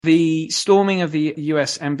The storming of the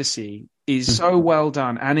US embassy is so well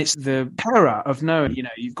done, and it's the terror of knowing,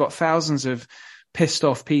 you've got thousands of pissed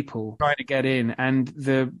off people trying to get in, and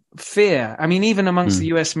the fear. I mean, even amongst the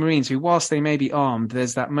US Marines, who, whilst they may be armed,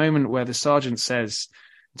 there's that moment where the sergeant says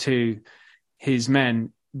to his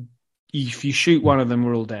men, if you shoot one of them,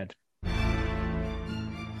 we're all dead.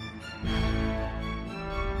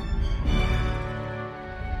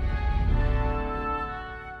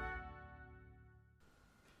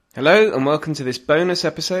 Hello and welcome to this bonus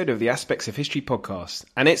episode of the Aspects of History podcast.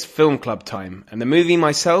 And it's film club time. And the movie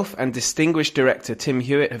myself and distinguished director Tim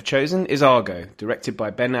Hewitt have chosen is Argo, directed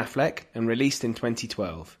by Ben Affleck and released in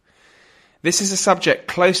 2012. This is a subject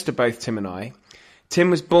close to both Tim and I. Tim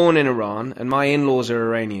was born in Iran and my in-laws are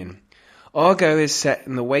Iranian. Argo is set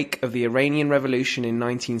in the wake of the Iranian Revolution in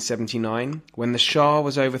 1979, when the Shah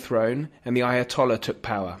was overthrown and the Ayatollah took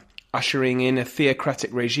power, ushering in a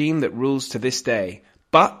theocratic regime that rules to this day,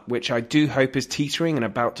 but which I do hope is teetering and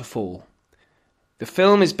about to fall. The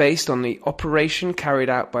film is based on the operation carried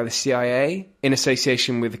out by the CIA in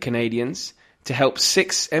association with the Canadians to help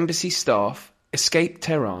 6 embassy staff escape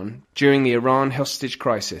Tehran during the Iran hostage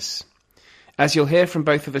crisis. As you'll hear from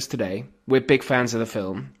both of us today, we're big fans of the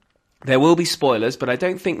film. There will be spoilers, but I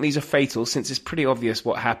don't think these are fatal since it's pretty obvious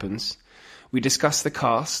what happens. We discuss the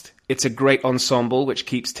cast. It's a great ensemble which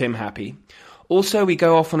keeps Tim happy. Also, we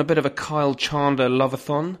go off on a bit of a Kyle Chandler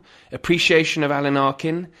love-a-thon, appreciation of Alan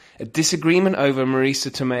Arkin, a disagreement over Marisa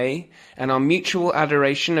Tomei, and our mutual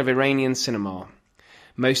adoration of Iranian cinema.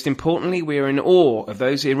 Most importantly, we are in awe of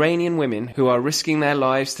those Iranian women who are risking their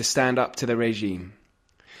lives to stand up to the regime.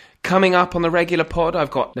 Coming up on the regular pod, I've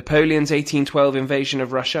got Napoleon's 1812 invasion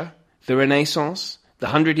of Russia, the Renaissance, the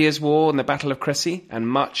 100 Years' War and the Battle of Crécy, and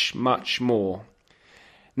much, much more.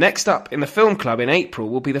 Next up in the Film Club in April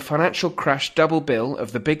will be the financial crash double bill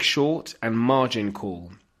of The Big Short and Margin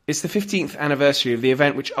Call. It's the 15th anniversary of the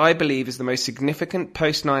event which I believe is the most significant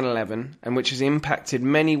post 9/11 and which has impacted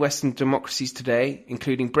many Western democracies today,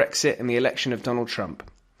 including Brexit and the election of Donald Trump.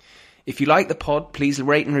 If you like the pod, please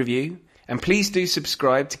rate and review, and please do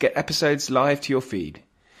subscribe to get episodes live to your feed.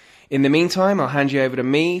 In the meantime, I'll hand you over to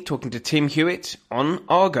me talking to Tim Hewitt on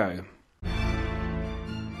Argo.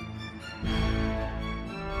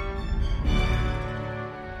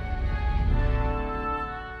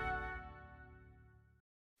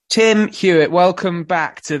 Tim Hewitt, welcome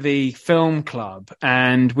back to the Film Club,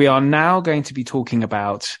 and we are now going to be talking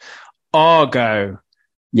about Argo.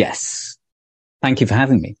 Yes. Thank you for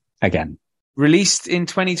having me again. Released in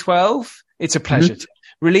 2012. It's a pleasure.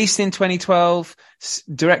 Released in 2012,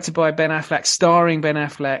 directed by Ben Affleck, starring Ben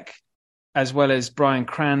Affleck, as well as Bryan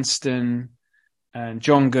Cranston and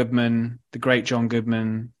John Goodman, the great John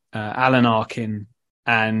Goodman, Alan Arkin,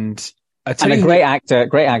 and a great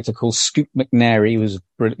actor called Scoot McNairy, who was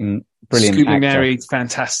brilliant Scoot actor. McNairy,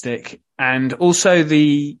 fantastic. And also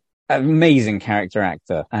the amazing character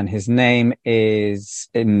actor. And his name he's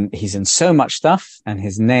in so much stuff, and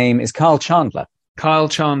his name is Kyle Chandler. Kyle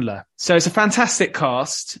Chandler. So it's a fantastic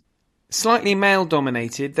cast. Slightly male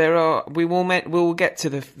dominated. We will get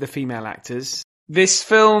to the female actors. This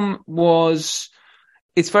film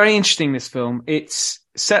it's very interesting, this film. It's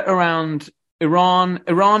set around Iran.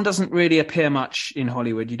 Iran doesn't really appear much in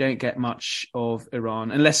Hollywood. You don't get much of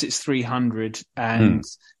Iran unless it's 300, and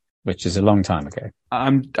which is a long time ago.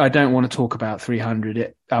 I don't want to talk about 300.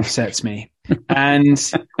 It upsets me. And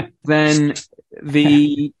then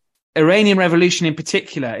the Iranian Revolution in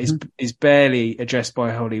particular is barely addressed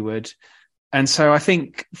by Hollywood. And so I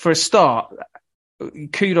think for a start,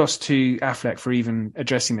 kudos to Affleck for even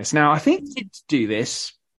addressing this. Now, I think he did do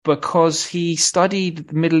this because he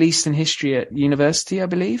studied Middle Eastern history at university, I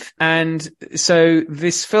believe. And so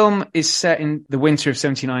this film is set in the winter of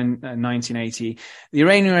 1980. The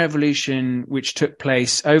Iranian Revolution, which took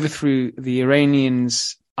place, overthrew the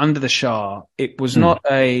Iranians under the Shah. It was not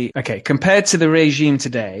compared to the regime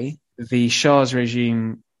today, the Shah's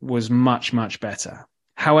regime was much, much better.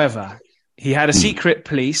 However, he had a secret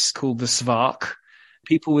police called the Svak.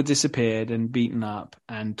 People were disappeared and beaten up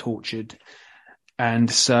and tortured. And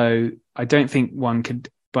so I don't think one could,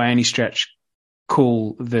 by any stretch,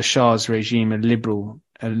 call the Shah's regime a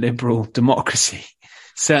liberal democracy.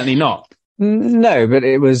 Certainly not. No, but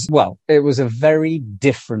it was a very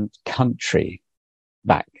different country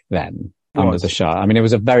back then under the Shah. I mean, it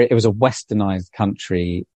was a westernized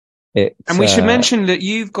country. And we should mention that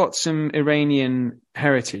you've got some Iranian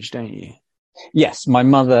heritage, don't you? Yes, my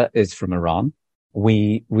mother is from Iran.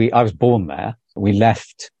 I was born there. We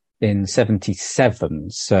left in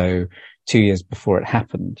 1977, so 2 years before it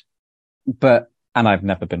happened. And I've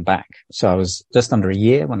never been back. So I was just under a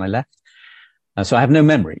year when I left. So I have no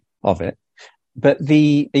memory of it. But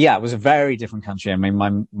it was a very different country. I mean,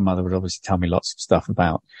 my mother would obviously tell me lots of stuff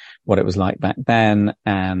about what it was like back then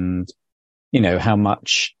and, how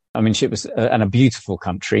much, I mean, it was a beautiful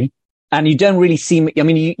country. And you don't really see, I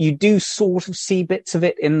mean, you do sort of see bits of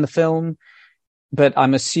it in the film, but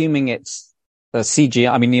I'm assuming it's CGI.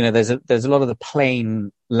 I mean, there's a lot of the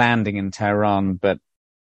plane landing in Tehran, but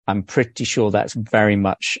I'm pretty sure that's very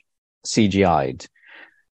much CGI'd.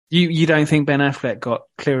 You don't think Ben Affleck got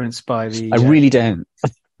clearance by the... I really don't.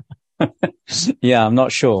 Yeah, I'm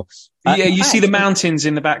not sure. Yeah, you see the mountains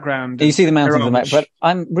in the background. You see the mountains in the background, but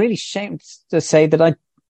I'm really ashamed to say that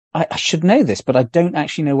I should know this, but I don't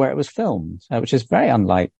actually know where it was filmed, which is very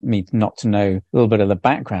unlike me not to know a little bit of the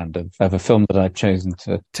background of a film that I've chosen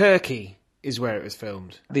to... Turkey is where it was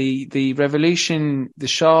filmed. The revolution, the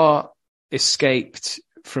Shah escaped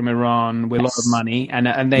from Iran with a lot of money,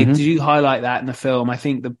 and they do highlight that in the film. I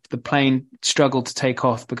think the plane struggled to take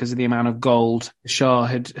off because of the amount of gold the Shah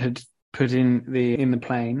had put in the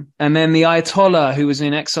plane. And then the Ayatollah, who was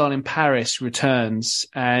in exile in Paris, returns,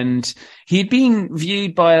 and he'd been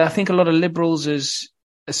viewed by, I think, a lot of liberals as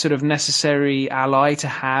a sort of necessary ally to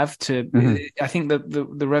have to. I think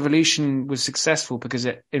the revolution was successful because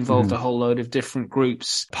it involved a whole load of different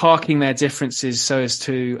groups parking their differences so as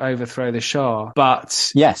to overthrow the Shah.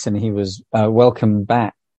 But yes, and he was welcomed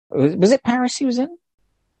back. Was it Paris he was in?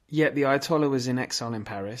 Yeah, the Ayatollah was in exile in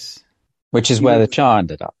Paris, which is where the Shah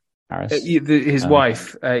ended up. Paris. His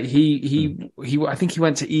wife. I think he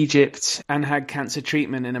went to Egypt and had cancer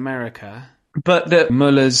treatment in America. But the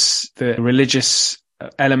mullahs, the religious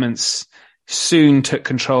elements, soon took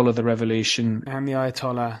control of the revolution, and the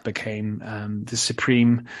Ayatollah became the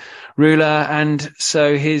supreme ruler. And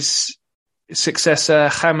so his successor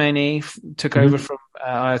Khamenei took over from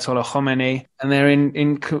Ayatollah Khomeini, and they're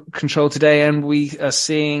in control today. And we are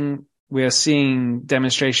seeing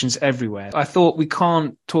demonstrations everywhere. I thought we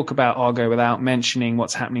can't talk about Argo without mentioning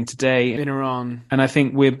what's happening today in Iran. And I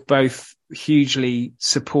think we're both hugely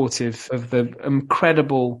supportive of the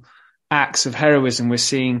incredible acts of heroism we're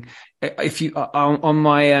seeing. If you on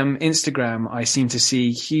my Instagram, I seem to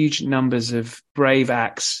see huge numbers of brave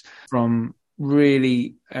acts from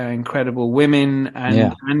really incredible women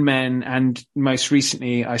and men. And most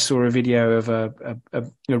recently, I saw a video of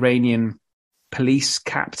a Iranian police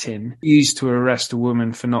captain used to arrest a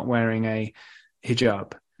woman for not wearing a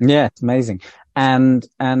hijab. Yeah, it's amazing. And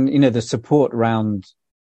the support around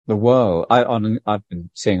the world. I've been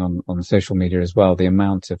seeing on social media as well, the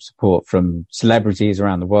amount of support from celebrities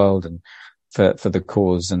around the world and for the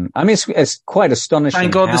cause. And I mean, it's quite astonishing.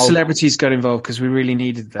 Thank God the celebrities got involved because we really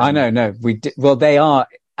needed them. I know, no, we did. Well, they are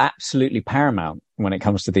absolutely paramount when it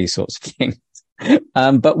comes to these sorts of things.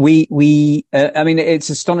 But I mean, it's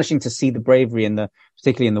astonishing to see the bravery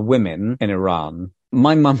particularly in the women in Iran.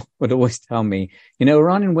 My mum would always tell me,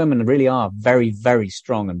 Iranian women really are very, very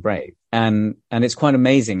strong and brave. And it's quite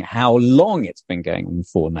amazing how long it's been going on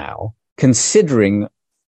for now, considering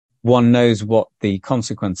one knows what the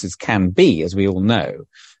consequences can be, as we all know.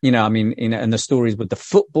 I mean, and the stories with the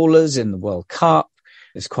footballers in the World Cup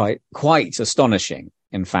is quite astonishing,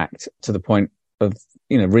 in fact, to the point of,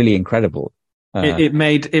 really incredible. It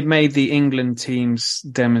made the England team's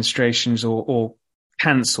demonstrations or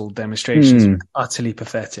cancelled demonstrations utterly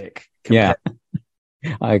pathetic. Yeah,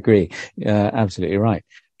 I agree. Absolutely right.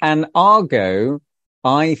 And Argo,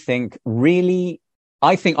 I think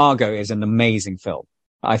Argo is an amazing film.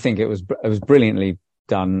 I think it was brilliantly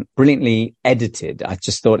done, brilliantly edited. I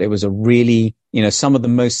just thought it was a really, some of the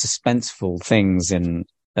most suspenseful things in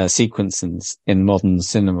sequences in modern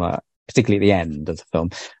cinema, particularly at the end of the film.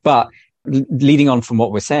 But leading on from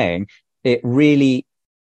what we're saying, it really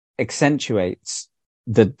accentuates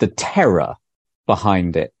the terror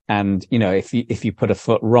behind it. And, if you put a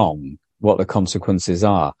foot wrong, what the consequences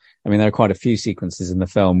are. I mean, there are quite a few sequences in the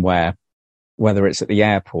film where, whether it's at the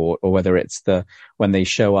airport or whether it's when they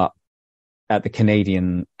show up at the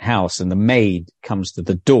Canadian house and the maid comes to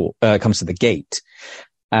the gate,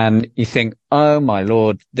 and you think, oh my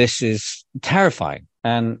Lord, this is terrifying.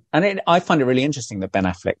 I find it really interesting that Ben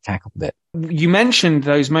Affleck tackled it. You mentioned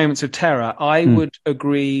those moments of terror. I would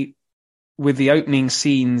agree with the opening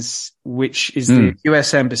scenes, which is the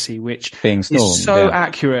US Embassy, which being stormed, is so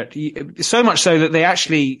accurate. So much so that they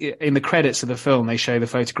actually, in the credits of the film, they show the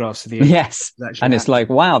photographs of the embassy. Yes. And it's like,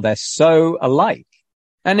 wow, they're so alike.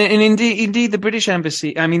 And indeed, the British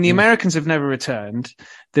Embassy, I mean, the Americans have never returned.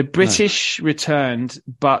 The British returned,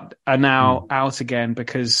 but are now out again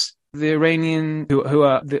because the Iranian, who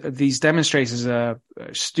are these demonstrators are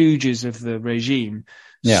stooges of the regime,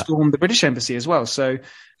 stormed the British embassy as well. So,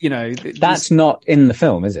 that's not in the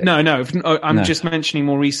film, is it? No, I'm just mentioning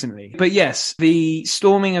more recently. But yes, the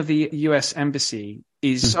storming of the US embassy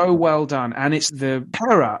is so well done. And it's the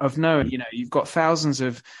terror of knowing, you've got thousands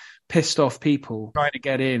of pissed off people trying to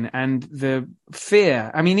get in, and the fear.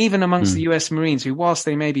 I mean, even amongst the US Marines, who, whilst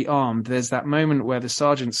they may be armed, there's that moment where the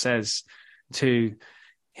sergeant says to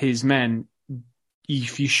his men,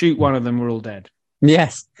 if you shoot one of them, we're all dead.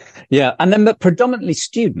 Yes. Yeah. And then, but predominantly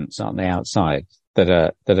students, aren't they, outside that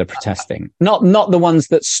are protesting? Not the ones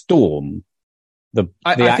that storm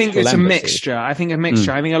I think it's embassy. a mixture. I think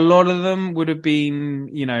a lot of them would have been,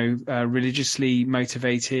 religiously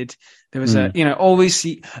motivated. There was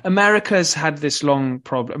obviously America's had this long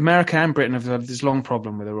problem. America and Britain have had this long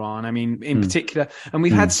problem with Iran. I mean, in particular, and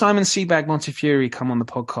we've had Simon Sebag Montefiore come on the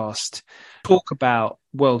podcast, talk about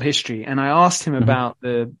world history. And I asked him about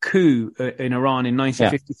the coup in Iran in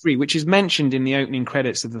 1953, which is mentioned in the opening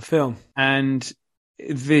credits of the film. And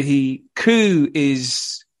the coup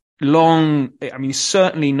is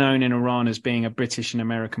certainly known in Iran as being a British and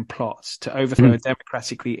American plot to overthrow a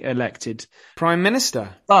democratically elected prime minister.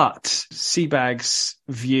 But Sebag's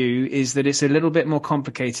view is that it's a little bit more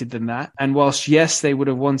complicated than that. And whilst, yes, they would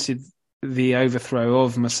have wanted the overthrow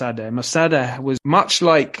of Mossadegh was much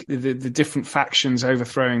like the different factions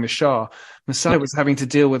overthrowing the Shah. Mossadegh was having to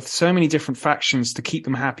deal with so many different factions to keep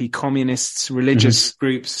them happy, communists, religious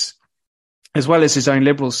groups, as well as his own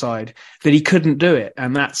liberal side, that he couldn't do it.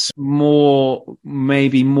 And that's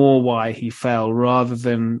maybe more why he fell rather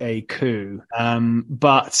than a coup.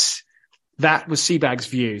 But that was Sebag's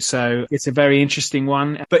view. So it's a very interesting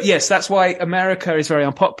one. But yes, that's why America is very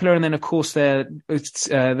unpopular. And then, of course, they're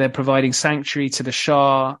providing sanctuary to the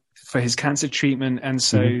Shah for his cancer treatment. And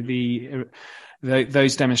so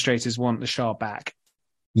those demonstrators want the Shah back.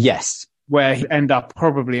 Yes. Where he end up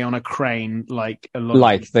probably on a crane like a lot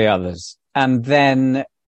like the others. And then,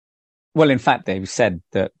 well, in fact, they said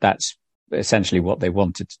that that's essentially what they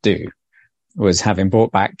wanted to do, was have him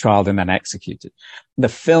brought back, trialed, and then executed. The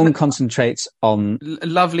film concentrates on a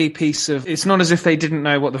lovely piece of. It's not as if they didn't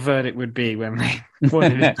know what the verdict would be when they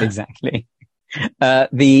wanted it. Exactly.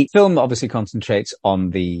 The film obviously concentrates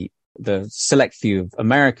on the select few of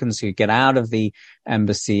Americans who get out of the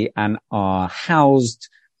embassy and are housed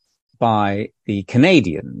by the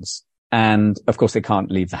Canadians. And of course, they can't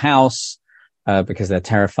leave the house because they're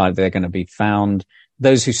terrified they're going to be found.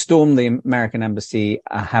 Those who storm the American embassy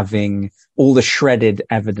are having all the shredded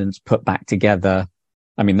evidence put back together.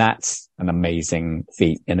 I mean, that's an amazing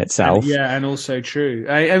feat in itself. And also true.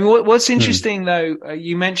 What's interesting, though,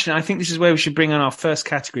 you mentioned, I think this is where we should bring on our first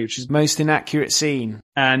category, which is most inaccurate scene.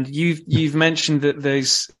 And you've mentioned that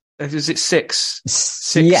is it six?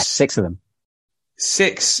 Yes, 6 of them.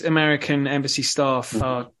 6 American embassy staff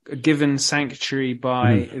are given sanctuary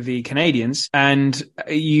by the Canadians, and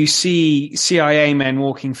you see CIA men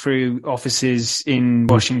walking through offices in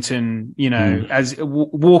Washington, as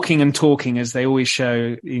walking and talking as they always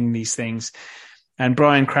show in these things. And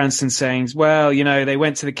Bryan Cranston saying, well, they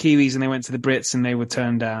went to the Kiwis and they went to the Brits and they were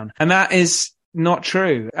turned down. And that is not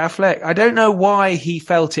true. Affleck, I don't know why he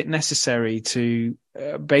felt it necessary to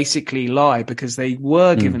basically lie, because they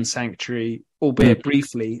were given sanctuary, albeit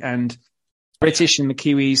briefly, and British and the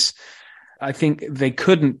Kiwis, I think they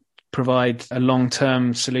couldn't provide a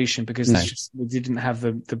long-term solution because they didn't have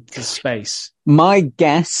the space. My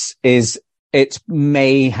guess is it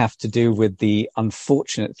may have to do with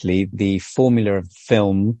unfortunately, the formula of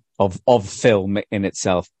film, of film in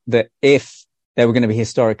itself, that if they were going to be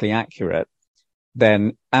historically accurate,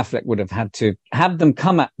 then Affleck would have had to have them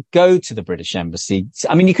go to the British embassy.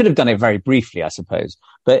 I mean, you could have done it very briefly, I suppose,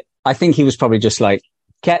 but I think he was probably just like,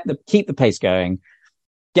 keep the pace going,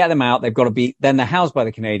 get them out. They've got to then they're housed by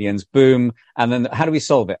the Canadians, boom. And then how do we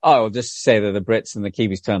solve it? Oh, just say that the Brits and the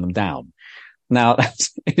Kiwis turn them down. Now,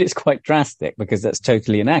 it is quite drastic because that's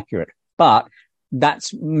totally inaccurate, but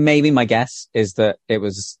that's maybe my guess, is that it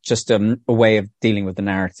was just a way of dealing with the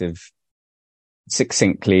narrative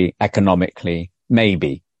succinctly, economically,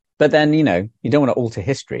 maybe. But then, you don't want to alter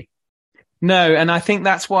history. No, and I think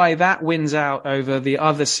that's why that wins out over the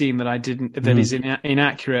other scene that is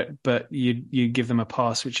inaccurate, but you give them a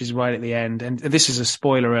pass, which is right at the end. And this is a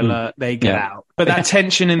spoiler alert, they get out. But that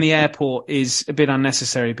tension in the airport is a bit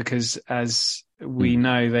unnecessary because, as we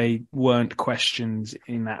know, they weren't questioned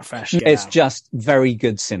in that fashion. It's just very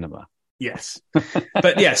good cinema. Yes.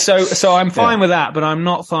 But yeah, so I'm fine with that, but I'm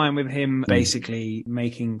not fine with him basically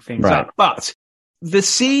making things up. But the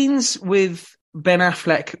scenes with Ben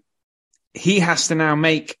Affleck he has to now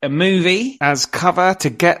make a movie as cover to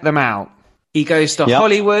get them out. He goes to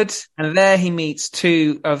Hollywood, and there he meets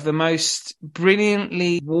two of the most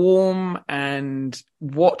brilliantly warm and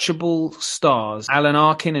watchable stars, Alan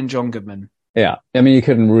Arkin and John Goodman. Yeah. I mean, you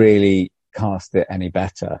couldn't really cast it any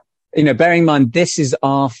better. You know, bearing in mind, this is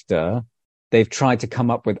after they've tried to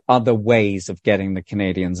come up with other ways of getting the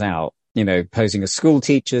Canadians out, you know, posing as school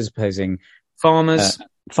teachers, posing farmers,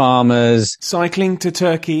 cycling to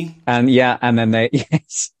Turkey. And then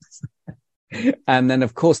yes. And then,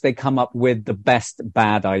 of course, they come up with the best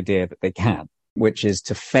bad idea that they can, which is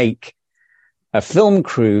to fake a film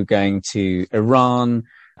crew going to Iran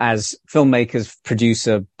as filmmakers,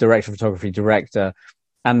 producer, director, photography, director,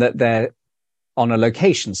 and that they're on a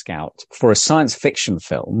location scout for a science fiction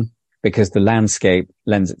film, because the landscape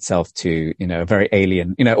lends itself to, you know, a very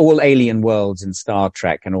alien, you know, all alien worlds in Star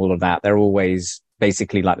Trek and all of that. They're always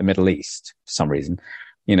basically like the Middle East for some reason,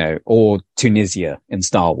 you know, or Tunisia in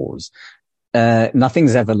Star Wars.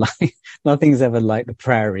 Nothing's ever like the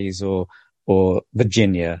prairies or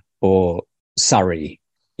Virginia or Surrey.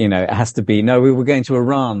 You know, it has to be, no, we were going to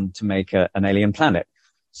Iran to make an alien planet.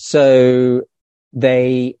 So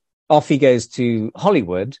off he goes to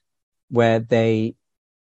Hollywood, where they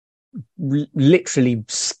literally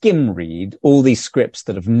skim read all these scripts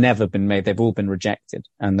that have never been made. They've all been rejected.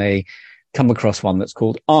 And they come across one that's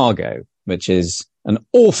called Argo, which is an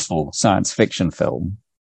awful science fiction film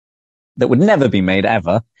that would never be made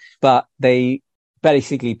ever, but they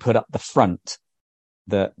basically put up the front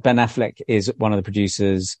that Ben Affleck is one of the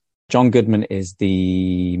producers. John Goodman is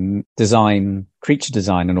the creature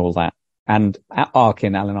design and all that. And Alan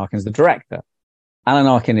Arkin is the director. Alan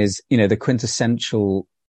Arkin is, you know, the quintessential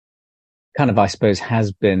kind of, I suppose,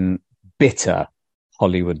 has been bitter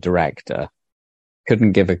Hollywood director.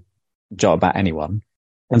 Couldn't give a jot about anyone.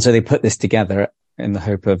 And so they put this together in the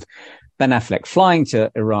hope of Ben Affleck flying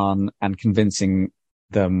to Iran and convincing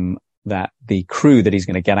them that the crew that he's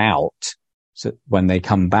going to get out, so when they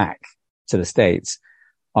come back to the States,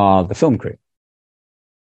 are the film crew.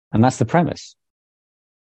 And that's the premise.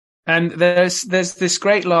 And there's this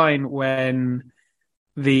great line when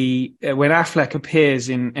Affleck appears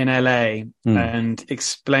in LA and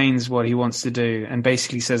explains what he wants to do, and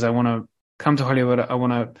basically says, I want to come to Hollywood. I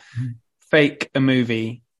want to fake a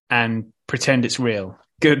movie and pretend it's real.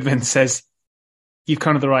 Goodman says, you've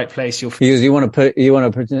come to the right place. Because you want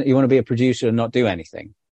to be a producer and not do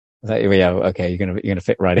anything. Like, yeah, okay, you're going to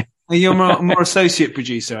fit right in. You're more associate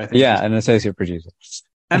producer, I think. Yeah, an associate producer.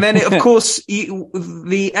 And then, of course,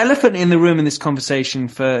 the elephant in the room in this conversation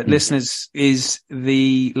for listeners is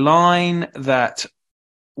the line that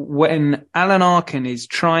when Alan Arkin is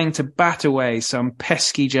trying to bat away some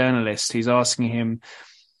pesky journalist who's asking him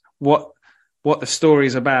what the story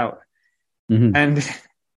is about. Mm-hmm. And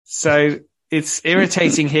so it's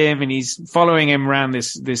irritating him, and he's following him around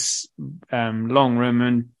this long room,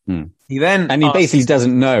 and he basically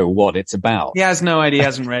doesn't know what it's about. He has no idea,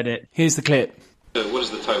 hasn't read it. Here's the clip. What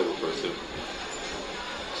does the title refer to?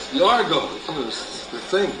 It's the Argo. It's the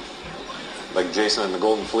thing. Like Jason and the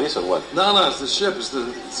Golden Fleece, or what? No, it's the ship. It's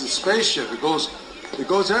the spaceship. It goes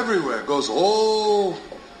everywhere. It goes all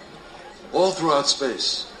throughout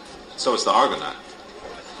space. So it's the Argonaut.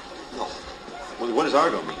 No. What does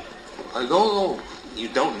Argo mean? I don't know. You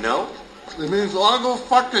don't know? It means Argo,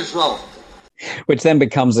 fuck yourself. Which then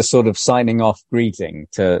becomes a sort of signing off greeting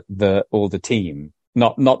to all the team.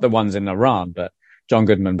 Not the ones in Iran, but John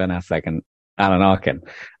Goodman, Ben Affleck, and Alan Arkin.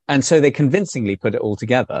 And so they convincingly put it all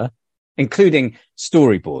together, including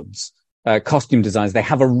storyboards, costume designs. They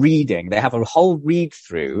have a reading. They have a whole read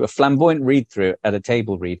through, a flamboyant read through at a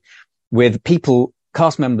table read with people,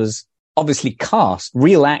 cast members, obviously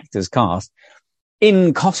real actors cast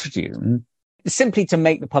in costume, simply to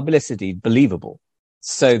make the publicity believable,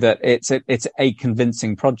 so that it's a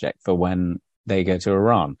convincing project for when they go to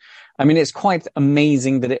Iran. I mean, it's quite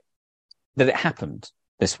amazing that it happened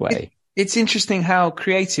this way. It's interesting how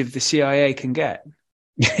creative the CIA can get.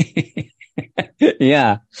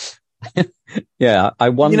 Yeah. Yeah. I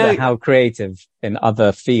wonder how creative in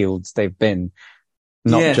other fields they've been.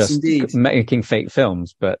 Not just indeed making fake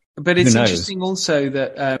films, but it's interesting also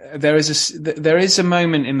that there is a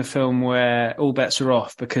moment in the film where all bets are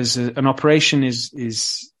off, because an operation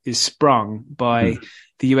is sprung by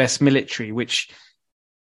the US military, which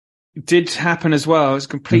did happen as well. It was a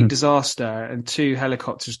complete disaster, and 2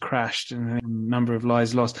 helicopters crashed and a number of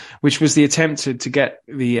lives lost, which was the attempt to get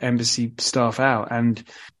the embassy staff out. And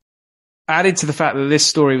added to the fact that this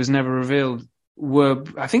story was never revealed were,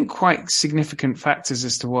 I think, quite significant factors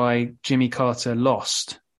as to why Jimmy Carter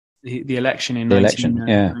lost the election in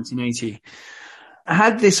 1980.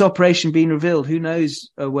 had this operation been revealed, who knows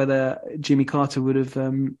whether Jimmy Carter would have.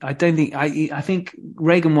 I don't think. I think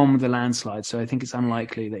Reagan won with a landslide, so I think it's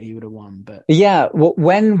unlikely that he would have won. But yeah, well,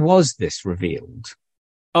 when was this revealed?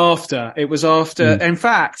 it was after. In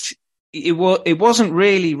fact, it wasn't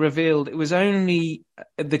really revealed. It was only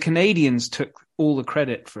the Canadians took all the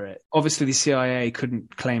credit for it. Obviously, the CIA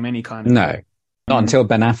couldn't claim any kind of credit. Not until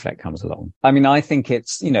Ben Affleck comes along. I mean, I think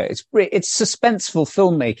it's suspenseful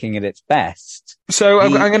filmmaking at its best. So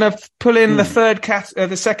I'm going to pull in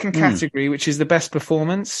the second category, which is the best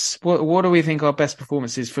performance. What do we think our best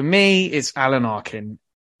performance is? For me, it's Alan Arkin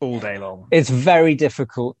all day long. It's very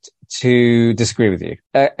difficult to disagree with you.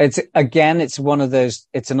 It's one of those,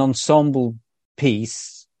 it's an ensemble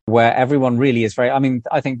piece where everyone really is I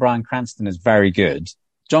think Bryan Cranston is very good.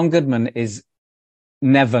 John Goodman is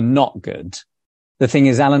never not good. The thing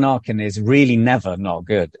is, Alan Arkin is really never not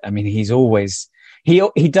good. I mean, he's always, he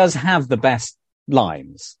does have the best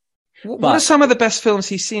lines. What are some of the best films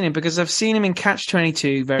he's seen in? Because I've seen him in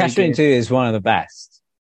Catch-22. Catch-22 is one of the best.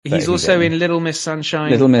 He's also in Little Miss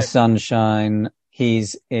Sunshine. Little Miss Sunshine.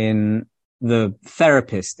 He's in The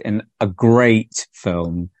Therapist, in a great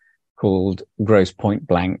film called Grosse Point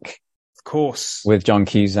Blank. Of course. With John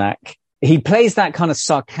Cusack. He plays that kind of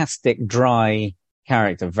sarcastic, dry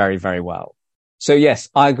character very, very well. So yes,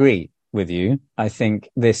 I agree with you. I think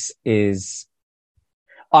this is,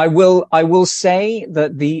 I will say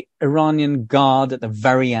that the Iranian guard at the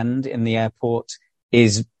very end in the airport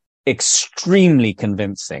is extremely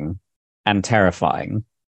convincing and terrifying.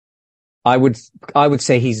 I would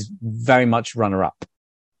say he's very much runner up.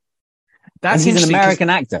 He's an American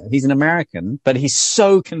actor. He's an American, but he's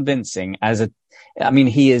so convincing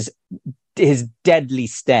his deadly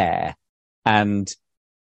stare and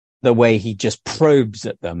the way he just probes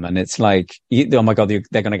at them, and it's like, oh my God,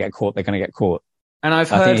 they're going to get caught. They're going to get caught. And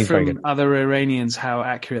I've heard from other Iranians how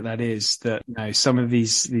accurate that is. That some of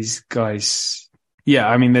these guys,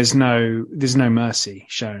 there's no mercy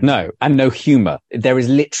shown. No, and no humor. There is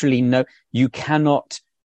literally no. You cannot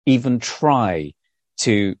even try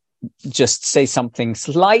to just say something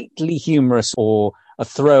slightly humorous or a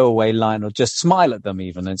throwaway line, or just smile at them.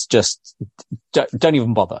 Even it's just don't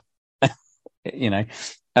even bother.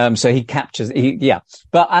 So he captures,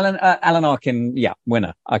 but Alan Arkin,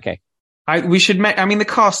 winner. Okay. The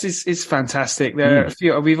cast is fantastic. There are a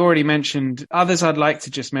few, we've already mentioned others. I'd like to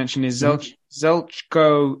just mention is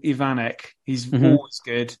Zelchko Ivanek. He's always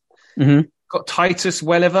good. Mm-hmm. Got Titus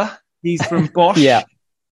Welliver. He's from Bosch. Yeah.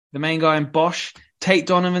 The main guy in Bosch. Tate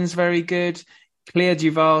Donovan's very good. Claire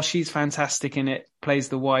Duval, she's fantastic in it. Plays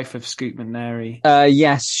the wife of Scoot McNairy.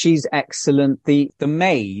 Yes, she's excellent. The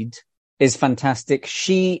maid is fantastic.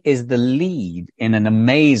 She is the lead in an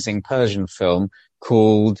amazing Persian film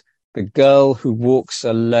called The Girl Who Walks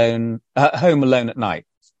Home Alone at Night,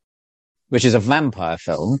 which is a vampire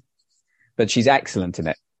film, but she's excellent in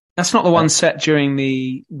it. That's not the one set during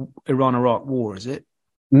the Iran-Iraq war, is it?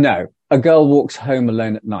 No. A Girl Walks Home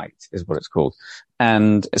Alone at Night is what it's called.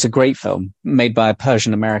 And it's a great film made by a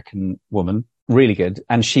Persian-American woman. Really good.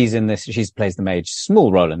 And she's in this. She plays the maid.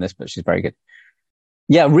 Small role in this, but she's very good.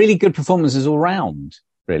 Yeah, really good performances all round,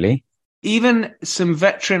 really. Even some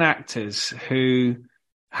veteran actors who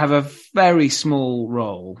have a very small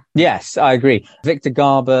role. Yes, I agree. Victor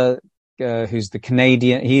Garber, who's the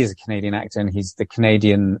Canadian, he is a Canadian actor, and he's the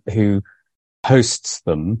Canadian who hosts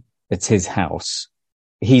them. It's his house.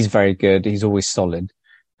 He's very good. He's always solid.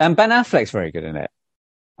 And Ben Affleck's very good in it,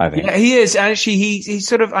 I think. Yeah, he is. Actually, he's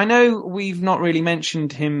sort of, I know we've not really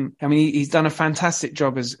mentioned him. I mean, he's done a fantastic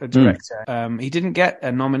job as a director. He didn't get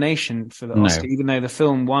a nomination for the Oscar, even though the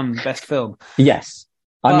film won Best Film. Yes.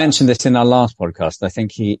 I mentioned this in our last podcast. I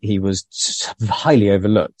think he was highly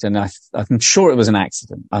overlooked, and I'm sure it was an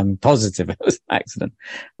accident. I'm positive it was an accident.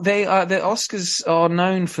 The Oscars are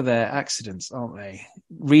known for their accidents, aren't they?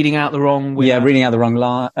 Reading out the wrong winner. Yeah, reading out the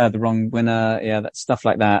wrong winner. Yeah, that stuff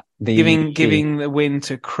like that. Giving the win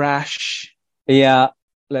to Crash. Yeah,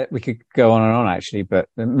 we could go on and on actually, but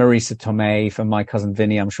Marisa Tomei for My Cousin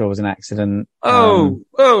Vinny, I'm sure was an accident. I'm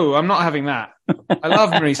not having that. I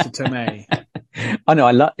love Marisa Tomei. I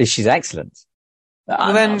know. She's excellent.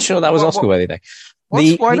 I'm sure that was Oscar worthy though.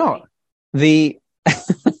 Why not? This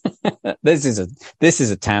is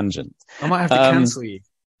a tangent. I might have to cancel you.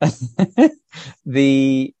 Al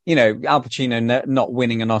Pacino not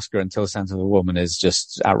winning an Oscar until Scent of a Woman is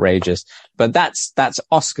just outrageous. But that's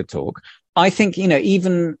Oscar talk. I think,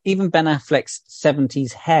 even Ben Affleck's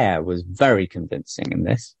 70s hair was very convincing in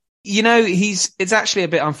this. It's actually a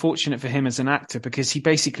bit unfortunate for him as an actor because he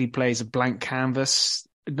basically plays a blank canvas,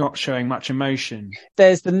 not showing much emotion.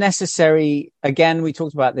 There's the necessary, again, we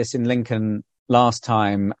talked about this in Lincoln last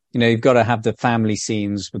time, you've got to have the family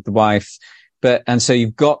scenes with the wife, and so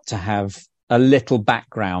you've got to have a little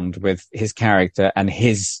background with his character and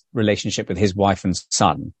his relationship with his wife and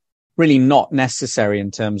son. Really not necessary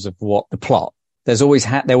in terms of what the plot. There always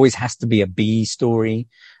has to be a B story.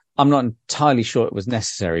 I'm not entirely sure it was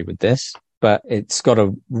necessary with this, but it's got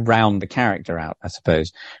to round the character out, I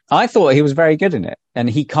suppose. I thought he was very good in it, and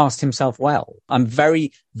he cast himself well. I'm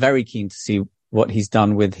very, very keen to see what he's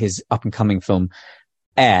done with his up-and-coming film,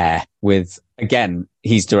 Air, again,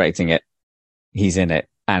 he's directing it, he's in it,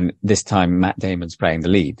 and this time Matt Damon's playing the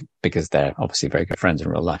lead, because they're obviously very good friends in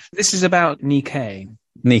real life. This is about Nikkei.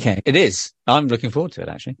 It is. I'm looking forward to it,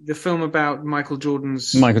 actually. The film about Michael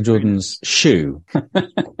Jordan's shoe.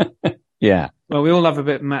 Yeah. Well, we all love a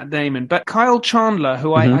bit of Matt Damon, but Kyle Chandler,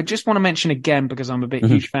 who I just want to mention again because I'm a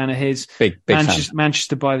huge fan of his. Big fan.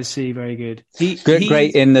 Manchester by the Sea, very good.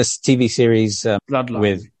 Great in this TV series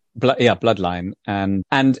Bloodline. Bloodline,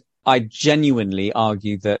 and I genuinely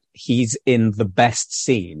argue that he's in the best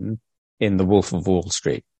scene in The Wolf of Wall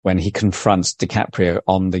Street when he confronts DiCaprio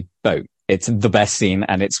on the boat. It's the best scene,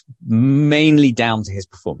 and it's mainly down to his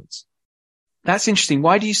performance. That's interesting.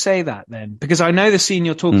 Why do you say that then? Because I know the scene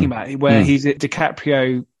you're talking about where he's at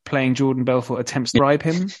DiCaprio playing Jordan Belfort attempts to bribe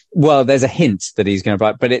him. Well, there's a hint that he's going to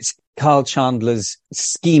bribe, but it's Kyle Chandler's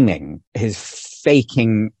scheming, his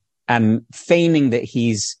faking and feigning that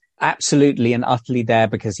he's absolutely and utterly there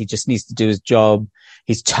because he just needs to do his job.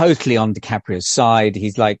 He's totally on DiCaprio's side.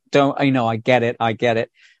 He's like, I get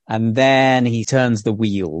it. And then he turns the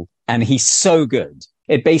wheel, and he's so good.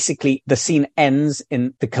 The scene ends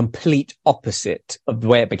in the complete opposite of the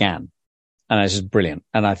way it began. And it's just brilliant.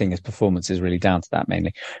 And I think his performance is really down to that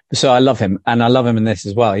mainly. So I love him, and I love him in this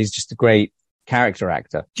as well. He's just a great character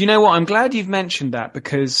actor. Do you know what? I'm glad you've mentioned that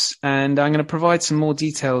and I'm going to provide some more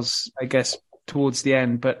details, I guess, towards the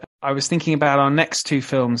end, but I was thinking about our next two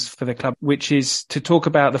films for the club, which is to talk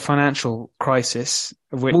about the financial crisis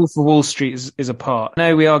of which Wolf of Wall Street is a part. I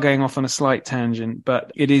know we are going off on a slight tangent,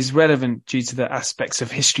 but it is relevant due to the Aspects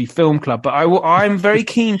of History Film Club. But I'm very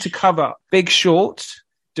keen to cover Big Short,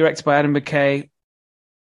 directed by Adam McKay,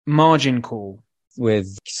 Margin Call.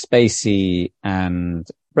 With Spacey and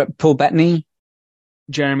Paul Bettany.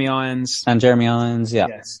 Jeremy Irons, yeah.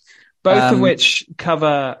 Yes. Both of which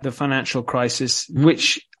cover the financial crisis,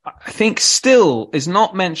 which I think still is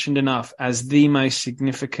not mentioned enough as the most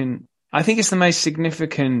significant. I think it's the most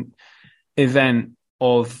significant event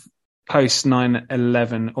of post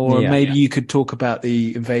 9/11, or maybe you could talk about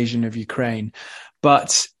the invasion of Ukraine.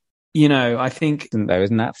 But, I think...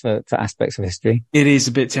 Isn't that for Aspects of History? It is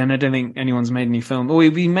a bit, and I don't think anyone's made any film. Well,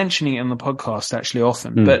 we've been mentioning it on the podcast actually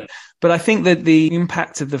often, but I think that the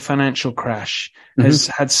impact of the financial crash has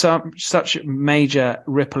had such major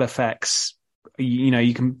ripple effects.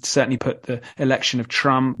 You can certainly put the election of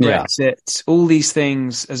Trump, Brexit, all these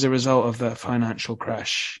things as a result of the financial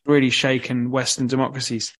crash, really shaken Western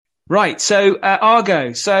democracies. Right. So,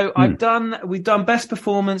 Argo. So we've done best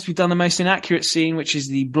performance. We've done the most inaccurate scene, which is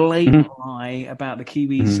the blatant lie about the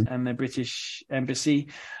Kiwis and the British embassy.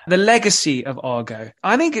 The legacy of Argo.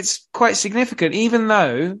 I think it's quite significant, even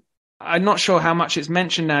though I'm not sure how much it's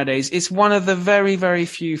mentioned nowadays. It's one of the very, very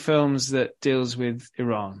few films that deals with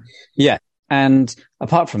Iran. Yeah. And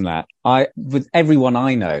apart from that, with everyone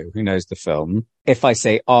I know who knows the film, if I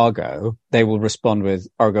say Argo, they will respond with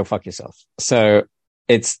Argo, fuck yourself. So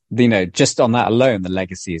it's, just on that alone, the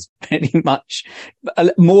legacy is pretty much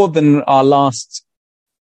more than our last,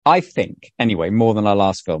 I think, anyway, more than our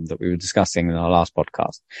last film that we were discussing in our last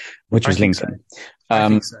podcast, which was Lincoln. I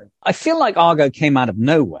think so. I feel like Argo came out of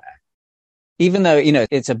nowhere. Even though,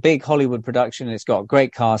 it's a big Hollywood production, it's got a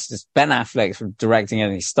great cast, it's Ben Affleck directing it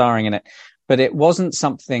and he's starring in it, but it wasn't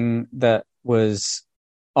something that was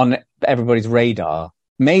on everybody's radar,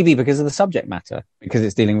 maybe because of the subject matter, because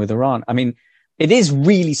it's dealing with Iran. I mean, it is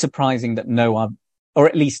really surprising that or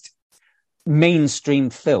at least mainstream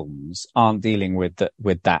films aren't dealing with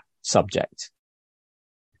that subject.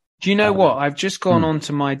 Do you know what? I've just gone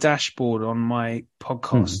onto my dashboard on my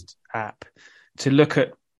podcast app to look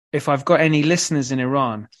at if I've got any listeners in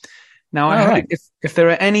Iran. Now, I hope if there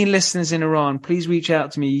are any listeners in Iran, please reach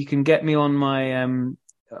out to me. You can get me on my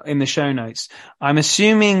in the show notes. I'm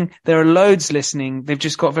assuming there are loads listening. They've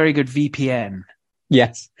just got very good VPN.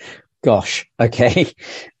 Yes. Gosh. Okay.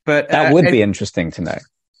 But that would be interesting to know.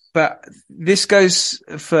 But this goes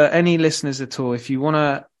for any listeners at all. If you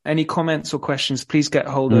want any comments or questions, please get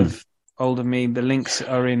hold of me. The links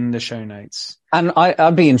are in the show notes. And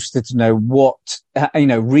I'd be interested to know what,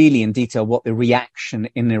 really in detail, what the reaction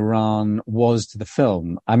in Iran was to the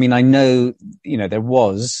film. I mean, I know, there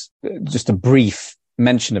was just a brief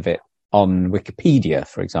mention of it on Wikipedia,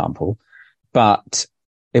 for example, but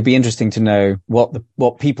it'd be interesting to know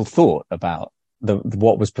what people thought about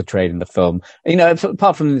what was portrayed in the film.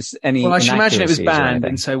 Apart from any. Well, I should imagine it was inaccuracies or banned anything.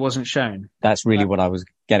 and so wasn't shown. That's really what I was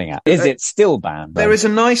getting at. Is it still banned? There is a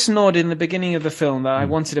nice nod in the beginning of the film that I Mm.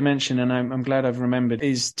 wanted to mention, and I'm glad I've remembered,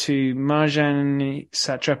 is to Marjane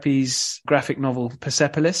Satrapi's graphic novel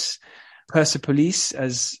Persepolis,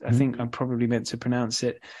 as I think I'm probably meant to pronounce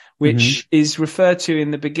it, which is referred to in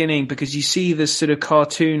the beginning because you see the sort of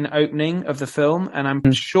cartoon opening of the film, and I'm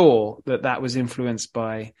sure that was influenced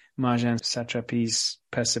by Marjane Satrapi's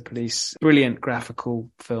Persepolis. Brilliant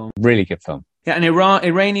graphical film. Really good film. Yeah, an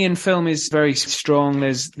Iranian film is very strong.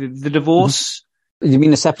 There's the divorce. You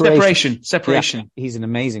mean the Separation? Separation. Yeah, he's an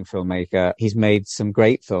amazing filmmaker. He's made some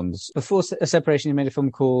great films. Before A Separation, he made a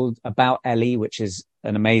film called About Ellie, which is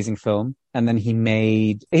an amazing film. And then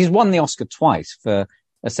he's won the Oscar twice for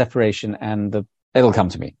A Separation and It'll Come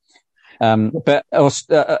to Me. But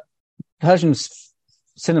Persian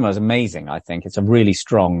cinema is amazing, I think. It's a really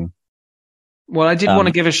strong. Well, I did want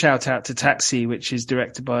to give a shout out to Taxi, which is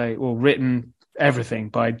written everything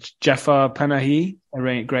by Jafar Panahi,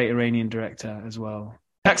 a great Iranian director as well.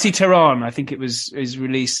 Taxi Tehran, I think is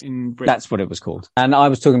released in Britain. That's what it was called. And I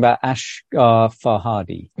was talking about Ashghar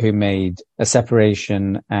Farhadi, who made A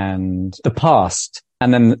Separation and The Past,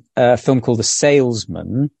 and then a film called The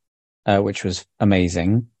Salesman, which was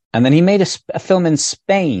amazing. And then he made a film in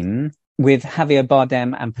Spain with Javier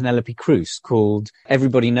Bardem and Penelope Cruz called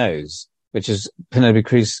Everybody Knows, which is Penelope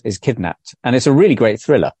Cruz is kidnapped. And it's a really great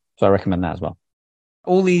thriller. So I recommend that as well.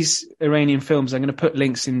 All these Iranian films, I'm going to put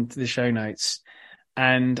links into the show notes.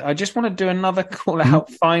 And I just want to do another call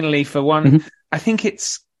out finally for one. I think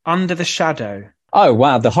it's Under the Shadow. Oh,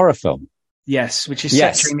 wow. The horror film. Yes, which is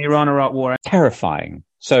set during the Iran-Iraq War. Terrifying.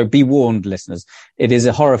 So be warned, listeners. It is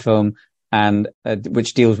a horror film and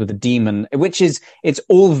which deals with a demon, it's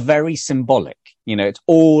all very symbolic. It's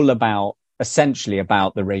all essentially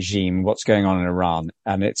about the regime, what's going on in Iran,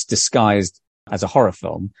 and it's disguised as a horror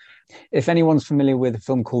film. If anyone's familiar with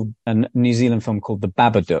a New Zealand film called The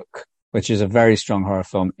Babadook, which is a very strong horror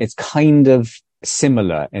film, it's kind of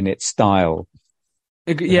similar in its style.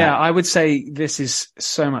 Yeah, I would say this is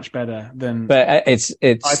so much better than. But it's.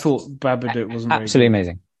 I thought Babadook wasn't absolutely very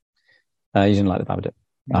amazing. You didn't like The Babadook.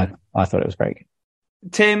 No. I thought it was very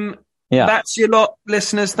good. Tim, that's your lot,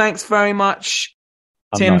 listeners. Thanks very much.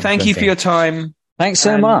 Tim, thank you for your time. Thanks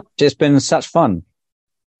so much. It's been such fun.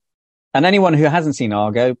 And anyone who hasn't seen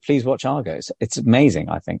Argo, please watch Argo. It's amazing,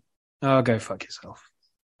 I think. Go fuck yourself.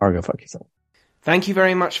 Argo, fuck yourself. Thank you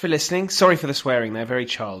very much for listening. Sorry for the swearing, they're very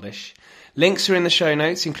childish. Links are in the show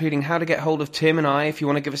notes, including how to get hold of Tim and I if you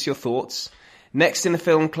want to give us your thoughts. Next in the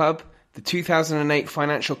Film Club, the 2008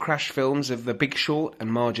 financial crash films of The Big Short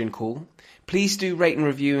and Margin Call. Please do rate and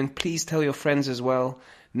review, and please tell your friends as well.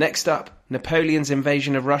 Next up, Napoleon's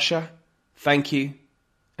invasion of Russia. Thank you,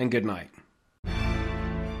 and good night.